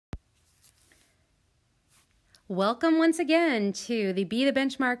Welcome once again to the Be the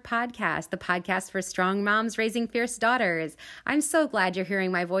Benchmark podcast, the podcast for strong moms raising fierce daughters. I'm so glad you're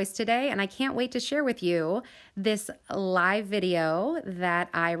hearing my voice today, and I can't wait to share with you this live video that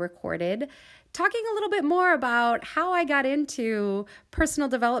I recorded talking a little bit more about how I got into personal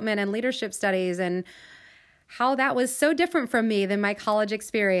development and leadership studies and how that was so different from me than my college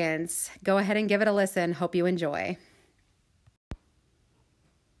experience. Go ahead and give it a listen. Hope you enjoy.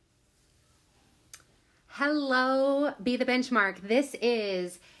 Hello, Be the Benchmark. This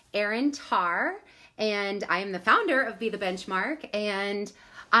is Erin Tarr, and I am the founder of Be the Benchmark, and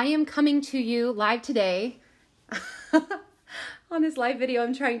I am coming to you live today. On this live video,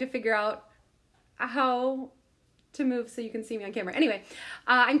 I'm trying to figure out how to move so you can see me on camera. Anyway,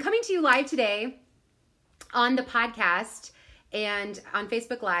 I'm coming to you live today on the podcast and on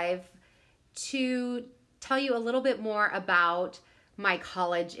Facebook Live to tell you a little bit more about my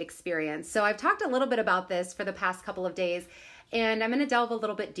college experience. So I've talked a little bit about this for the past couple of days, and I'm going to delve a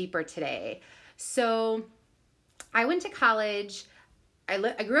little bit deeper today. So I went to college.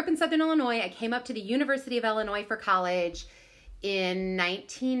 I grew up in Southern Illinois. I came up to the University of Illinois for college in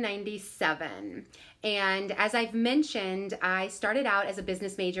 1997. And as I've mentioned, I started out as a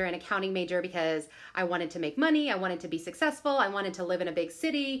business major and accounting major because I wanted to make money. I wanted to be successful. I wanted to live in a big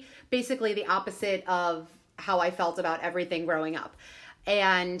city, basically the opposite of how I felt about everything growing up.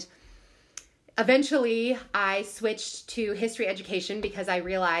 And eventually I switched to history education because I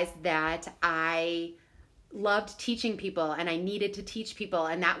realized that I loved teaching people and I needed to teach people,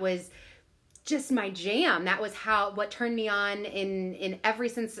 and that was just my jam. That was what turned me on in every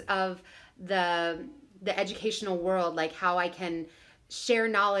sense of the educational world, like how I can share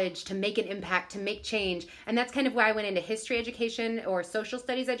knowledge to make an impact, to make change. And that's kind of why I went into history education or social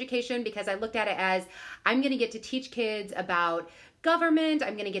studies education, because I looked at it as I'm going to get to teach kids about government.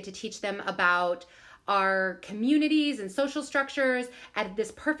 I'm going to get to teach them about our communities and social structures at this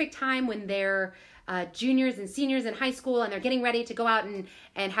perfect time when they're juniors and seniors in high school and they're getting ready to go out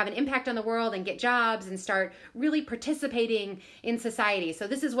and have an impact on the world and get jobs and start really participating in society. So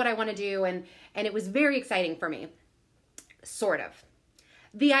this is what I want to do. And it was very exciting for me, sort of.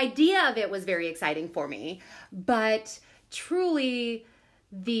 The idea of it was very exciting for me, but truly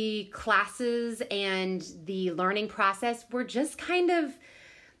the classes and the learning process were just kind of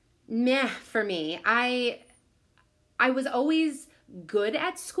meh for me. I was always good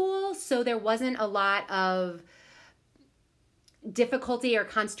at school, so there wasn't a lot of difficulty or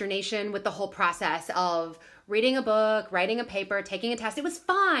consternation with the whole process of reading a book, writing a paper, taking a test. It was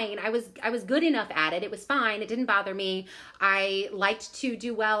fine. I was good enough at it. It was fine. It didn't bother me. I liked to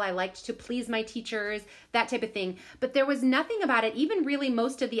do well. I liked to please my teachers, that type of thing. But there was nothing about it, even really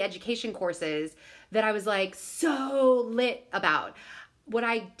most of the education courses, that I was like so lit about. What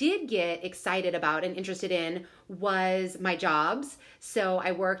I did get excited about and interested in was my jobs. So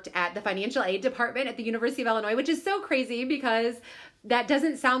I worked at the financial aid department at the University of Illinois, which is so crazy because that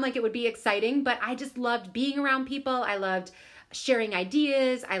doesn't sound like it would be exciting, but I just loved being around people. I loved sharing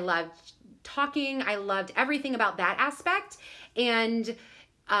ideas. I loved talking. I loved everything about that aspect. And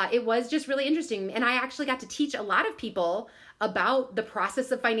it was just really interesting. And I actually got to teach a lot of people about the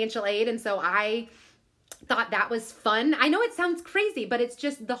process of financial aid. And so I thought that was fun. I know it sounds crazy, but it's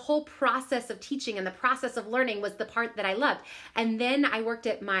just the whole process of teaching and the process of learning was the part that I loved. And then I worked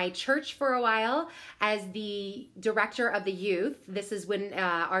at my church for a while as the director of the youth. This is when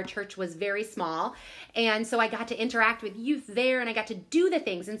our church was very small. And so I got to interact with youth there and I got to do the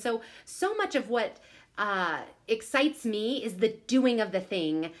things. And so much of what excites me is the doing of the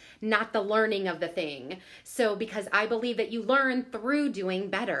thing, not the learning of the thing. So because I believe that you learn through doing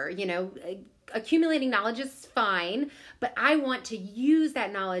better, accumulating knowledge is fine, but I want to use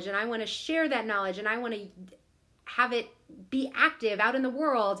that knowledge and I want to share that knowledge and I want to have it be active out in the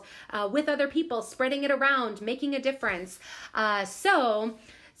world with other people, spreading it around, making a difference. So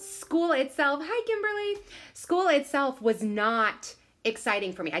school itself, hi Kimberly, school itself was not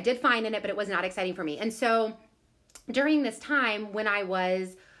exciting for me. I did fine in it, but it was not exciting for me. And so during this time when I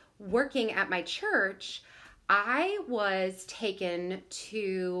was working at my church, I was taken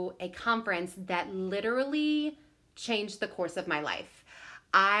to a conference that literally changed the course of my life.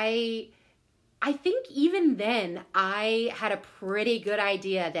 I think even then I had a pretty good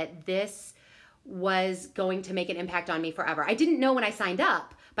idea that this was going to make an impact on me forever. I didn't know when I signed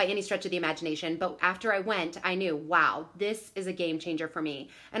up by any stretch of the imagination, but after I went, I knew, wow, this is a game changer for me.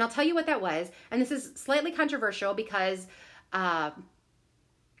 And I'll tell you what that was. And this is slightly controversial because of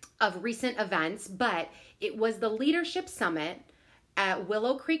recent events, but it was the leadership summit at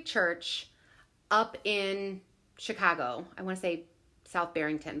Willow Creek Church up in Chicago. I want to say South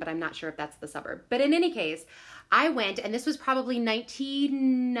Barrington, but I'm not sure if that's the suburb. But in any case, I went, and this was probably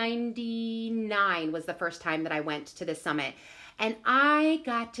 1999 was the first time that I went to this summit. And I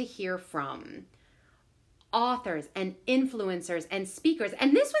got to hear from authors and influencers and speakers.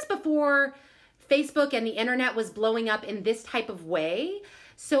 And this was before Facebook and the internet was blowing up in this type of way.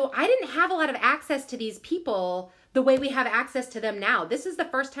 So I didn't have a lot of access to these people the way we have access to them now. This is the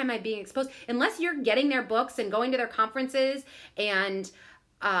first time I'm being exposed. Unless you're getting their books and going to their conferences and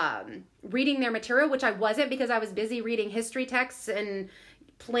reading their material, which I wasn't because I was busy reading history texts and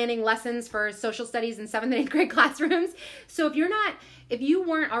planning lessons for social studies in 7th and 8th grade classrooms. So if you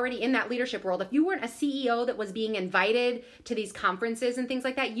weren't already in that leadership world, if you weren't a CEO that was being invited to these conferences and things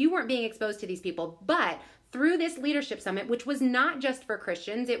like that, you weren't being exposed to these people. But through this leadership summit, which was not just for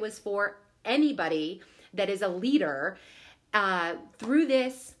Christians, it was for anybody that is a leader, through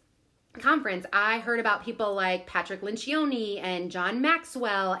this conference, I heard about people like Patrick Lencioni and John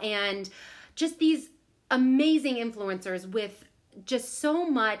Maxwell and just these amazing influencers with just so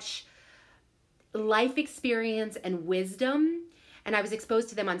much life experience and wisdom. And I was exposed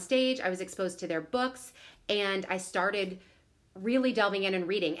to them on stage. I was exposed to their books, and I started really delving in and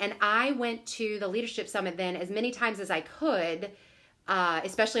reading. And I went to the Leadership Summit then as many times as I could,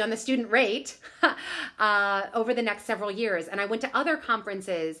 especially on the student rate, over the next several years. And I went to other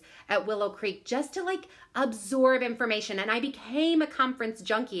conferences at Willow Creek just to absorb information. And I became a conference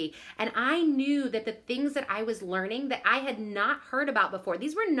junkie. And I knew that the things that I was learning that I had not heard about before,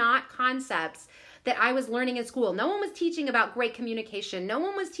 these were not concepts that I was learning in school. No one was teaching about great communication. No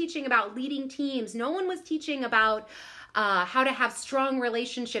one was teaching about leading teams. No one was teaching about how to have strong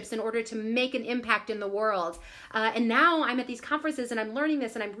relationships in order to make an impact in the world. And now I'm at these conferences and I'm learning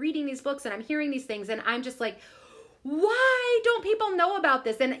this and I'm reading these books and I'm hearing these things and I'm just like, why don't people know about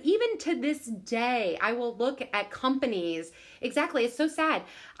this? And even to this day, I will look at companies, exactly, it's so sad.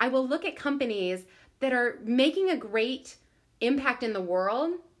 I will look at companies that are making a great impact in the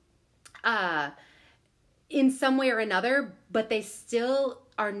world in some way or another, but they still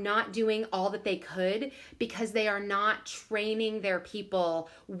are not doing all that they could because they are not training their people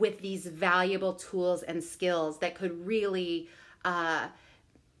with these valuable tools and skills that could really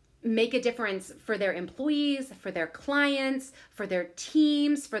make a difference for their employees, for their clients, for their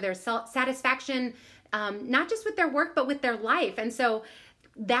teams, for their satisfaction, not just with their work, but with their life. And so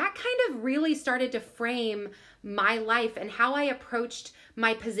that kind of really started to frame my life and how I approached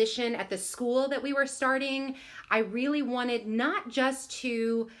my position at the school that we were starting. I really wanted not just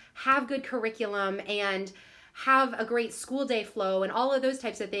to have good curriculum and have a great school day flow and all of those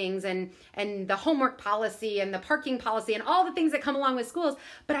types of things and the homework policy and the parking policy and all the things that come along with schools,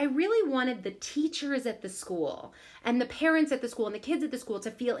 but I really wanted the teachers at the school and the parents at the school and the kids at the school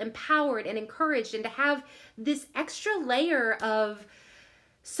to feel empowered and encouraged and to have this extra layer of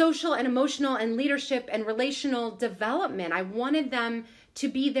social and emotional and leadership and relational development. I wanted them to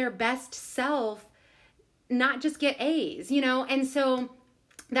be their best self, not just get A's, And so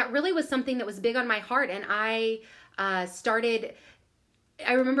that really was something that was big on my heart. And I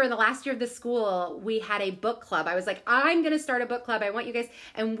remember in the last year of the school, we had a book club. I was like, I'm going to start a book club. I want you guys.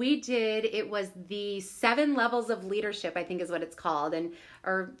 And it was the 7 levels of leadership, I think is what it's called.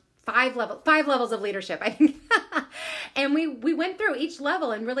 Or 5 levels of leadership, I think. And we went through each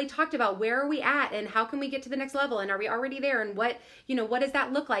level and really talked about where are we at and how can we get to the next level and are we already there and what does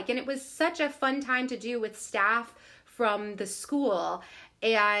that look like? And it was such a fun time to do with staff from the school.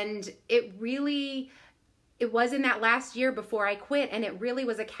 And it was in that last year before I quit, and it really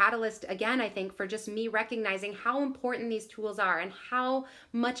was a catalyst again, I think, for just me recognizing how important these tools are and how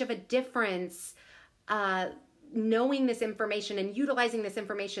much of a difference knowing this information and utilizing this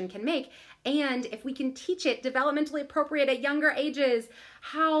information can make. And if we can teach it developmentally appropriate at younger ages,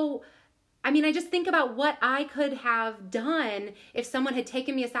 I just think about what I could have done if someone had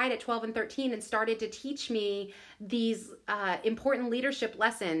taken me aside at 12 and 13 and started to teach me these important leadership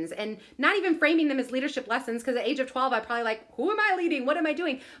lessons, and not even framing them as leadership lessons, because at age of 12, I probably who am I leading? What am I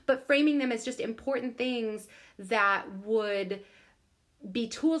doing? But framing them as just important things that would be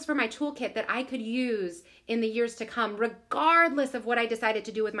tools for my toolkit that I could use in the years to come, regardless of what I decided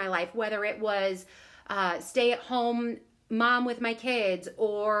to do with my life, whether it was stay at home mom with my kids,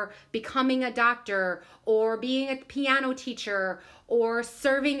 or becoming a doctor, or being a piano teacher, or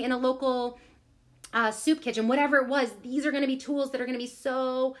serving in a local soup kitchen, whatever it was. These are going to be tools that are going to be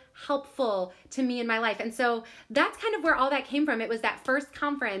so helpful to me in my life. And so that's kind of where all that came from. It was that first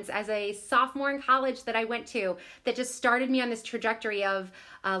conference as a sophomore in college that I went to that just started me on this trajectory of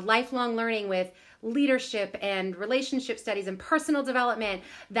lifelong learning with leadership and relationship studies and personal development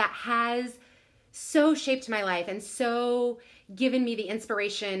that has so shaped my life and so given me the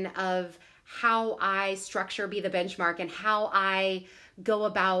inspiration of how I structure Be the Benchmark and how I go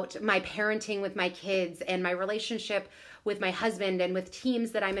about my parenting with my kids and my relationship with my husband and with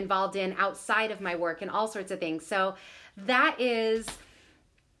teams that I'm involved in outside of my work and all sorts of things. So that is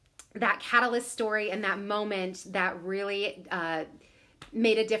that catalyst story and that moment that really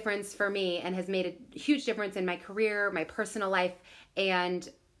made a difference for me and has made a huge difference in my career, my personal life, and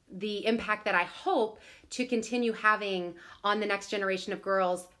the impact that I hope to continue having on the next generation of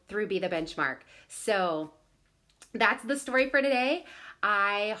girls through Be the Benchmark. So that's the story for today.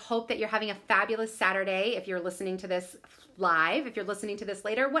 I hope that you're having a fabulous Saturday if you're listening to this live, if you're listening to this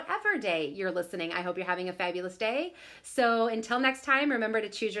later, whatever day you're listening, I hope you're having a fabulous day. So until next time, remember to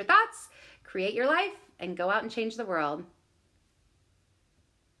choose your thoughts, create your life, and go out and change the world.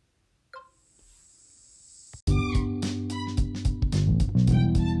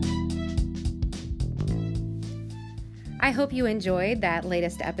 I hope you enjoyed that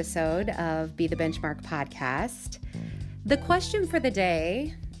latest episode of Be the Benchmark podcast. The question for the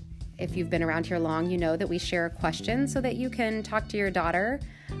day, if you've been around here long, you know that we share a question so that you can talk to your daughter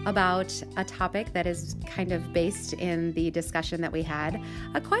about a topic that is kind of based in the discussion that we had.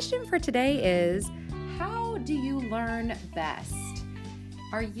 A question for today is, how do you learn best?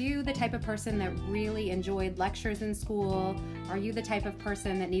 Are you the type of person that really enjoyed lectures in school? Are you the type of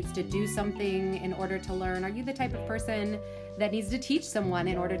person that needs to do something in order to learn? Are you the type of person that needs to teach someone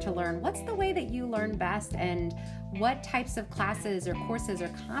in order to learn? What's the way that you learn best, and what types of classes or courses or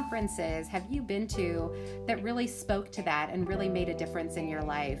conferences have you been to that really spoke to that and really made a difference in your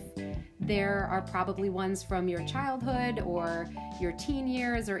life? There are probably ones from your childhood or your teen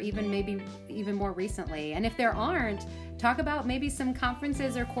years, or maybe even more recently. And if there aren't, talk about maybe some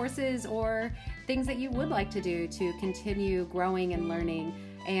conferences or courses or things that you would like to do to continue growing and learning.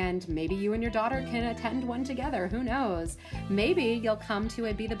 And maybe you and your daughter can attend one together. Who knows? Maybe you'll come to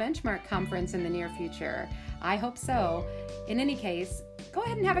a Be the Benchmark conference in the near future. I hope so. In any case, go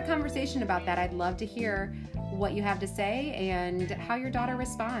ahead and have a conversation about that. I'd love to hear what you have to say and how your daughter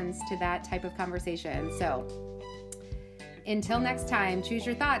responds to that type of conversation. So until next time, choose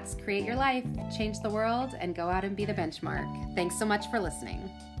your thoughts, create your life, change the world, and go out and be the benchmark. Thanks so much for listening.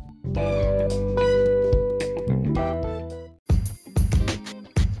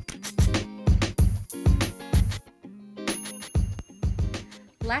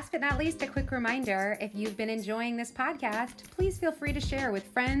 Last but not least, a quick reminder, if you've been enjoying this podcast, please feel free to share with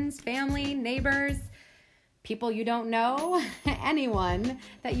friends, family, neighbors, people you don't know, anyone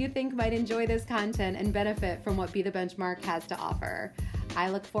that you think might enjoy this content and benefit from what Be the Benchmark has to offer. I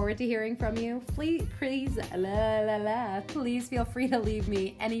look forward to hearing from you. Please feel free to leave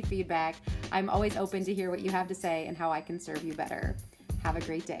me any feedback. I'm always open to hear what you have to say and how I can serve you better. Have a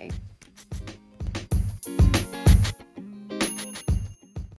great day.